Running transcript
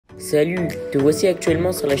Salut, te voici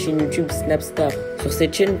actuellement sur la chaîne YouTube SnapStar. Sur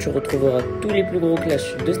cette chaîne, tu retrouveras tous les plus gros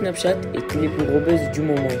clashs de Snapchat et tous les plus gros buzz du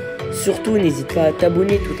moment. Surtout, n'hésite pas à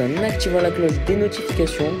t'abonner tout en activant la cloche des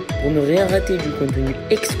notifications pour ne rien rater du contenu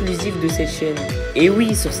exclusif de cette chaîne. Et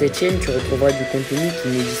oui, sur cette chaîne, tu retrouveras du contenu qui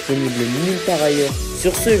n'est disponible nulle part ailleurs.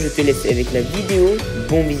 Sur ce, je te laisse avec la vidéo.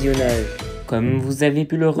 Bon visionnage. Comme vous avez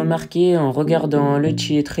pu le remarquer en regardant le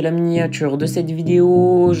titre et la miniature de cette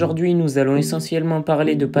vidéo, aujourd'hui nous allons essentiellement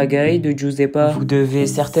parler de Paga et de Giuseppa. Vous devez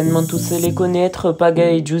certainement tous les connaître.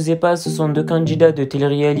 Paga et Giuseppa, ce sont deux candidats de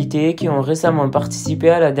télé-réalité qui ont récemment participé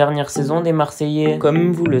à la dernière saison des Marseillais.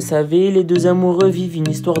 Comme vous le savez, les deux amoureux vivent une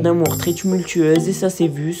histoire d'amour très tumultueuse et ça s'est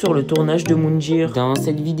vu sur le tournage de Munjir. Dans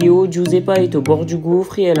cette vidéo, Giuseppa est au bord du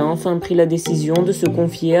gouffre et elle a enfin pris la décision de se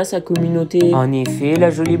confier à sa communauté. En effet, la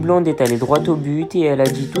jolie blonde est allée droit au but et elle a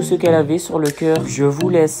dit tout ce qu'elle avait sur le cœur. Je vous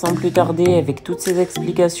laisse sans plus tarder avec toutes ces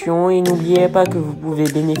explications et n'oubliez pas que vous pouvez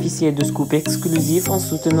bénéficier de scoops exclusifs en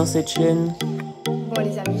soutenant cette chaîne. Bon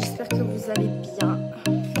les amis, j'espère que vous allez bien.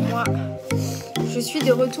 Moi, je suis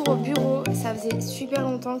de retour au bureau. Ça faisait super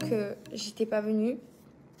longtemps que j'étais pas venue.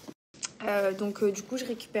 Donc du coup, je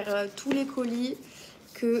récupère tous les colis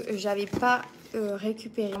que j'avais pas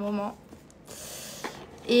récupérés au moment.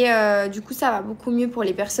 Et du coup, ça va beaucoup mieux pour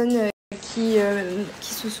les personnes qui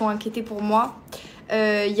se sont inquiétées pour moi.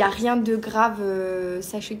 Il n'y a rien de grave,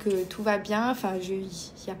 sachez que tout va bien. Enfin, il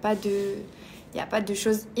n'y a pas de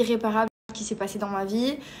choses irréparables qui s'est passé dans ma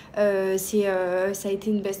vie. Ça a été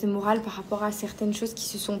une baisse de morale par rapport à certaines choses qui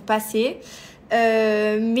se sont passées.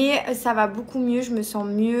 Mais ça va beaucoup mieux, je me sens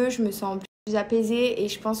mieux, je me sens plus apaisée et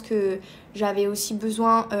je pense que j'avais aussi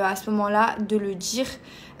besoin à ce moment-là de le dire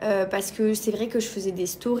parce que c'est vrai que je faisais des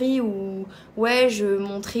stories où ouais, je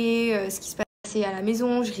montrais ce qui se passait à la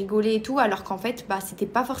maison, je rigolais et tout, alors qu'en fait c'était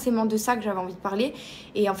pas forcément de ça que j'avais envie de parler.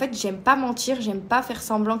 Et en fait j'aime pas mentir, j'aime pas faire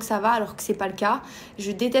semblant que ça va alors que c'est pas le cas.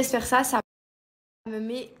 Je déteste faire ça, ça me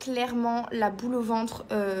met clairement la boule au ventre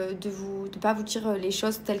de pas vous dire les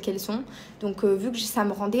choses telles qu'elles sont. Donc vu que ça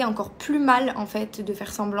me rendait encore plus mal en fait de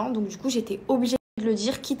faire semblant, donc du coup j'étais obligée de le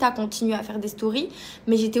dire, quitte à continuer à faire des stories,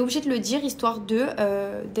 mais j'étais obligée de le dire histoire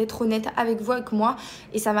d'être honnête avec vous, avec moi,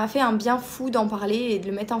 et ça m'a fait un bien fou d'en parler et de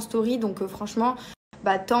le mettre en story. Donc franchement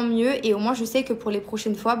tant mieux, et au moins je sais que pour les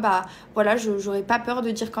prochaines fois voilà, j'aurai pas peur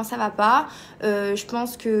de dire quand ça va pas. Je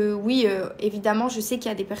pense que oui, évidemment je sais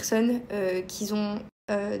qu'il y a des personnes qui ont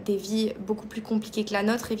des vies beaucoup plus compliquées que la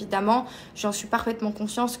nôtre, évidemment j'en suis parfaitement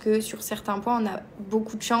consciente que sur certains points on a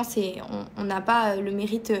beaucoup de chance et on n'a pas le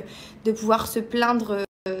mérite de pouvoir se plaindre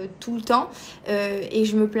tout le temps, et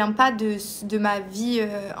je me plains pas de ma vie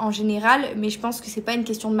en général, mais je pense que c'est pas une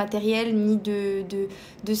question de matériel ni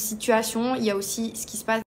de situation. Il y a aussi ce qui se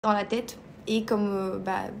passe dans la tête, et comme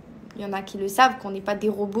il y en a qui le savent, qu'on n'est pas des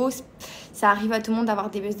robots, ça arrive à tout le monde d'avoir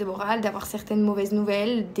des baisses de morale, d'avoir certaines mauvaises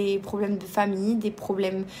nouvelles, des problèmes de famille, des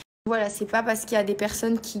problèmes. Voilà, c'est pas parce qu'il y a des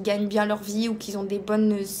personnes qui gagnent bien leur vie ou qui ont des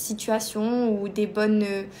bonnes situations ou des bonnes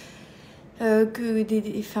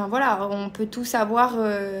enfin voilà, on peut tous avoir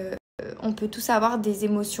des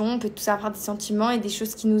émotions, on peut tous avoir des sentiments et des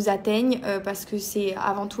choses qui nous atteignent parce que c'est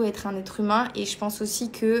avant tout être un être humain. Et je pense aussi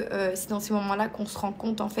que c'est dans ces moments-là qu'on se rend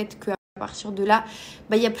compte en fait qu'à partir de là,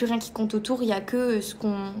 il n'y a plus rien qui compte autour, il n'y a que ce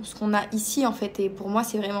qu'on a ici en fait. Et pour moi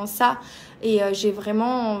c'est vraiment ça. Et j'ai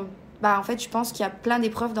vraiment, en fait je pense qu'il y a plein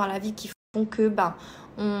d'épreuves dans la vie qui font que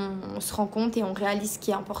on se rend compte et on réalise ce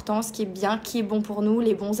qui est important, ce qui est bien, qui est bon pour nous,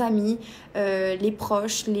 les bons amis, les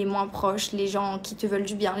proches, les moins proches, les gens qui te veulent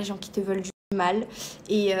du bien, les gens qui te veulent du mal.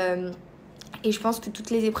 Et je pense que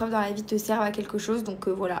toutes les épreuves dans la vie te servent à quelque chose. Donc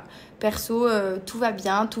voilà, perso, tout va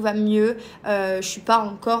bien, tout va mieux. Je suis pas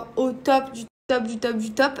encore au top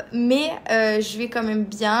du top, mais je vais quand même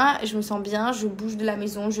bien, je me sens bien, je bouge de la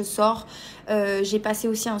maison, je sors. J'ai passé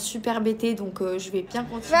aussi un super été, donc je vais bien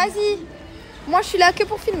continuer. Vas-y! Moi, je suis là que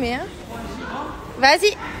pour filmer. Hein.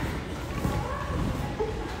 Vas-y.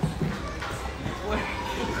 Ouais.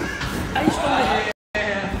 Allez, je tombe.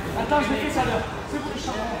 Attends, je vais faire ça là. C'est bon, je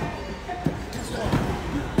t'en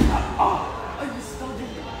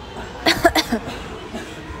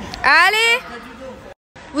Allez.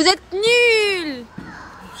 Vous êtes nuls.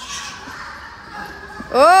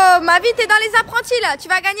 Oh, ma vie, t'es dans les apprentis là. Tu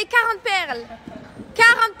vas gagner 40 perles.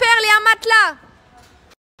 40 perles et un matelas.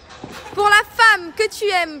 Pour la femme que tu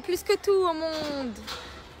aimes plus que tout au monde.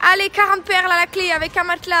 Allez, 40 perles à la clé avec un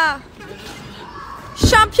matelas.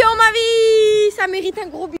 Champion, ma vie. Ça mérite un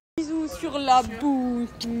gros bisou sur la bouche.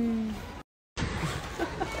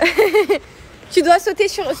 Tu dois sauter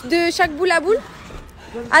de chaque boule à boule.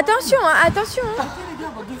 Attention, hein, attention. Hein.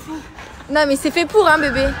 Non, mais c'est fait pour, hein,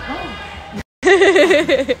 bébé.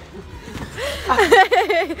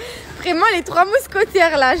 Vraiment les trois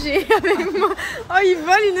mousquetaires là, j'ai avec moi. Oh, ils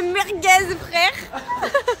volent une merguez, frère.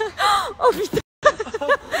 Oh putain.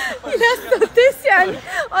 Il a sauté, c'est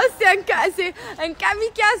un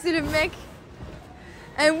kamikaze le mec.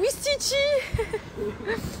 Un Wistichi.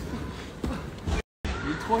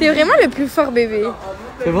 T'es vraiment le plus fort bébé.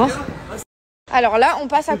 Fais voir. Alors là, on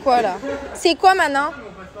passe à quoi là? C'est quoi maintenant?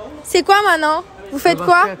 C'est quoi maintenant? Vous faites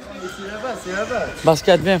quoi?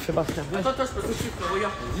 Basket, viens, fais basket. Attends, je peux te suivre,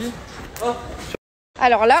 regarde. Oh.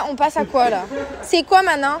 Alors là, on passe à quoi là? C'est quoi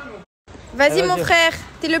maintenant? Vas-y mon frère,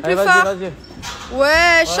 t'es le plus fort.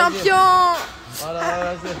 Ouais, champion. Voilà,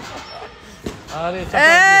 vas-y. Allez,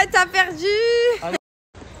 t'as perdu.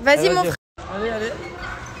 Vas-y mon frère. Allez.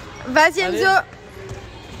 Vas-y Enzo.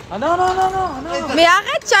 Ah non. Mais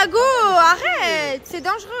arrête Thiago, arrête, c'est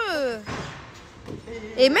dangereux.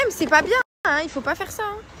 Et même c'est pas bien, hein, il faut pas faire ça.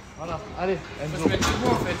 Hein. Voilà, allez Enzo.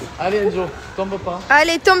 Allez Enzo, tombe pas.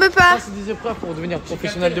 Allez, tombe pas. Ça c'est des épreuves pour devenir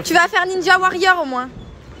professionnel de foot. Tu vas faire Ninja Warrior au moins.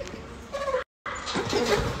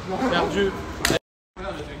 Perdu.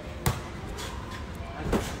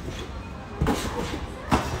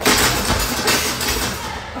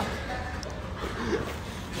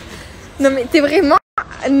 Non mais t'es vraiment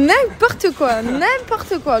n'importe quoi,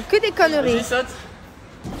 que des conneries. Vas-y, saute.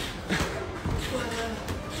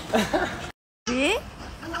 Et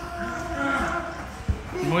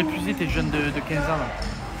Ils m'ont épuisé tes jeunes de 15 ans là.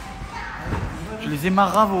 Je les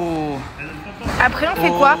émarrave au... Après on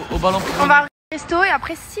fait quoi? Au ballon. On va au resto et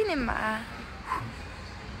après cinéma.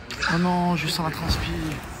 Oh non, je sens la transpi.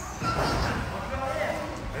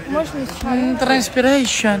 Moi je me suis...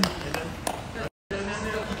 Transpiration.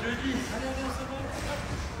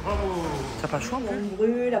 T'as pas le choix, moi. On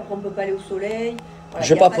brûle, après on peut pas aller au soleil. Voilà,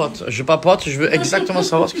 Je papote, je veux exactement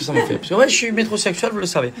savoir ce que ça me fait. Parce que ouais, je suis métrosexuel, vous le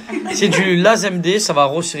savez. C'est du LASMD, ça va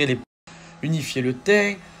resserrer les... unifier le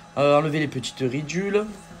teint, enlever les petites ridules.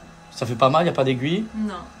 Ça fait pas mal, il n'y a pas d'aiguille.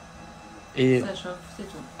 Non. Et... Ça chauffe, c'est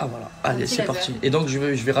tout. Ah voilà, allez, c'est parti. Et donc je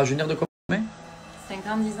vais rajeunir de combien? 5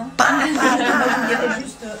 ans, 10 ans. Moi je dirais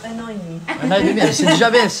juste 1 an et demi. 1 an et demi, c'est déjà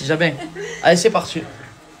bien, c'est déjà bien. Allez, c'est parti.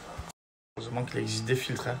 Heureusement qu'il existe des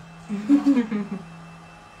filtres. Hein.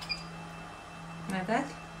 On attaque.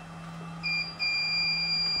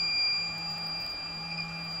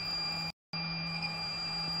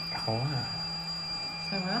 Ah ouais.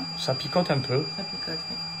 Ça va? Ça picote un peu. Ça picote,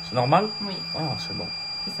 oui. C'est normal? Oui. Ah, c'est bon.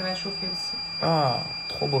 Et ça va chauffer aussi. Ah,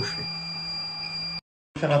 trop beau je suis.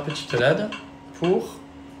 Faire la petite LED pour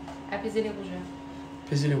Apaiser les rougeurs.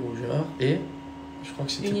 apaiser les rougeurs et je crois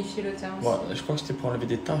que c'était... Unifier le teint aussi. Ouais, je crois que c'était pour enlever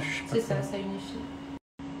des taches. C'est ça, ça unifie.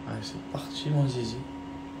 Allez, c'est parti mon zizi.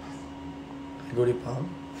 Rigolez pas.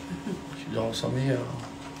 Tu dois ressembler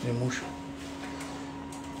les mouches.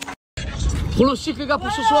 Pronostic les gars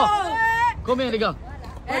pour ce soir. Combien les gars?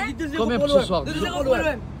 Combien pour ce soir? 2-0 pour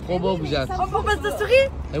l'OM. Trop beau vous êtes. On passe ta story?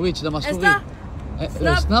 Eh oui, tu es dans ma story.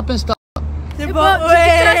 Insta? Snap, Insta. C'est bon,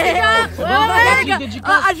 ouais.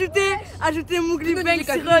 Ajoutez mon clip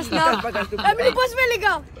sur Snap. Mais le poche les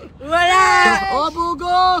gars. Voilà. Oh beau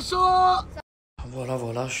gosse.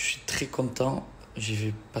 Voilà, je suis très content.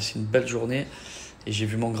 J'ai passé une belle journée et j'ai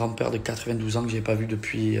vu mon grand-père de 92 ans que je n'avais pas vu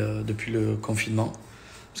depuis le confinement.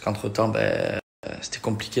 Parce qu'entre temps, c'était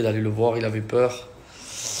compliqué d'aller le voir, il avait peur.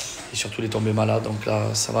 Et surtout, il est tombé malade. Donc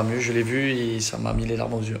là, ça va mieux, je l'ai vu et ça m'a mis les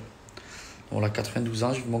larmes aux yeux. Donc là, 92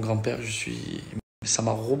 ans, j'ai vu mon grand-père, ça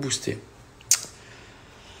m'a reboosté.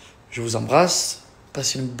 Je vous embrasse,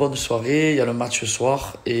 passez une bonne soirée, il y a le match ce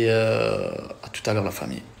soir et à tout à l'heure la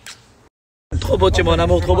famille. Trop beau, tu es mon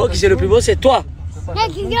amour, trop beau. Qui c'est le plus beau? C'est toi.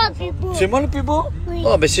 C'est moi le plus beau? Oui.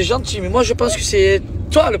 Oh, ben c'est gentil, mais moi je pense que c'est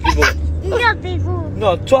toi le plus beau.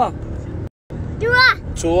 Non, toi.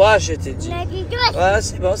 Toi, je t'ai dit. Ouais,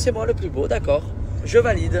 c'est bon, c'est moi le plus beau, d'accord. Je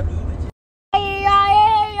valide. Allez,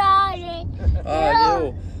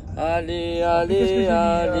 oh. Allez.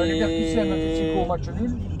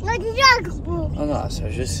 Non, non, ça,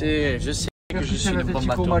 je sais que je suis le bon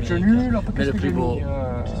bâtonnier, mais le plus beau.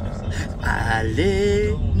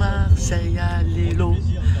 Allez, Marseille, allez, l'eau.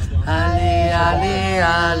 Allez,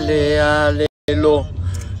 l'eau.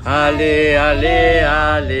 Allez,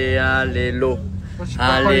 l'eau.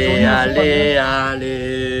 Allez.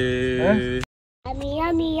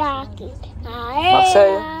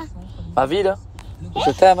 Marseille, ma ville,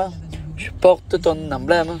 je t'aime, je porte ton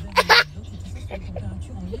emblème.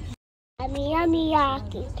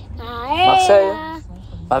 Marseille,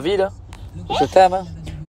 ma ville, je t'aime.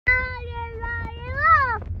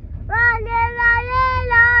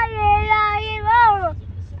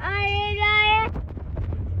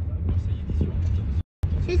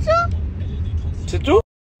 C'est tout? C'est tout?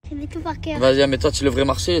 C'est tout par cœur. Vas-y, mais toi, tu es le vrai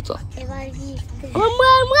Marseillais, toi. Et vas-y. Moi,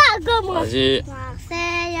 comment? Vas-y.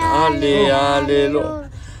 Marseille, Allez, allez, l'eau.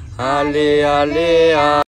 Allez, allez,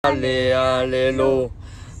 allez, allez, l'eau.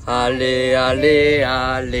 Allez, allez,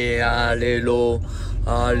 allez, allez, l'eau.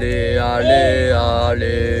 Allez, allez,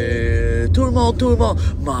 allez. Tout le monde,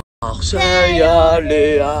 Marseille,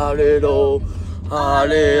 allez, allez, l'eau.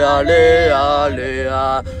 Allez, allez, allez,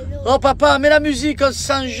 allez. Oh papa, mets la musique, on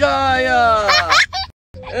s'enjaille.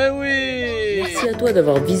 Eh oui. Merci à toi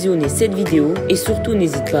d'avoir visionné cette vidéo et surtout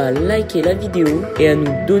n'hésite pas à liker la vidéo et à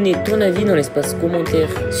nous donner ton avis dans l'espace commentaire.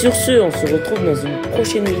 Sur ce, on se retrouve dans une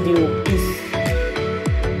prochaine vidéo. Peace.